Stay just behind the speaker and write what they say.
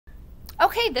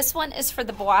Okay, this one is for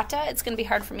the Bauta. It's going to be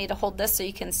hard for me to hold this so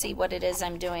you can see what it is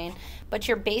I'm doing. But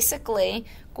you're basically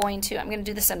going to, I'm going to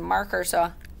do this in marker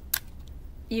so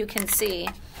you can see.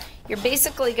 You're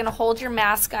basically going to hold your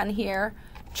mask on here,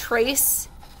 trace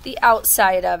the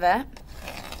outside of it.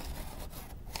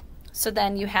 So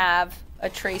then you have a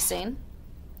tracing,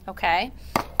 okay?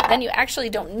 Then you actually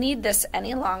don't need this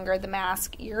any longer, the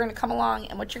mask. You're going to come along,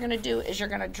 and what you're going to do is you're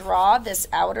going to draw this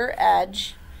outer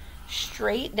edge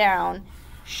straight down,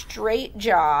 straight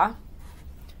jaw,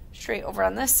 straight over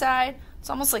on this side. It's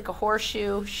almost like a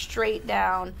horseshoe, straight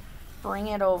down, bring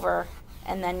it over,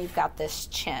 and then you've got this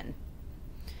chin.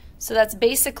 So that's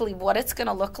basically what it's going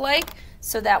to look like,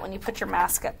 so that when you put your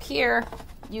mask up here,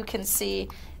 you can see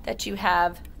that you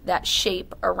have that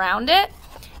shape around it.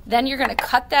 Then you're going to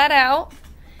cut that out,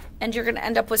 and you're going to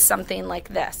end up with something like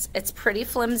this. It's pretty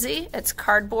flimsy. It's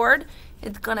cardboard.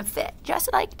 It's going to fit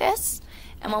just like this.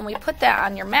 And when we put that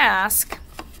on your mask,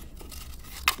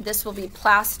 this will be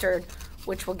plastered,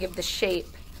 which will give the shape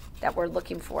that we're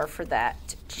looking for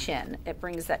that chin. It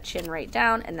brings that chin right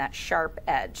down and that sharp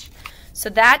edge. So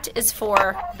that is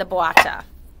for the Bauta.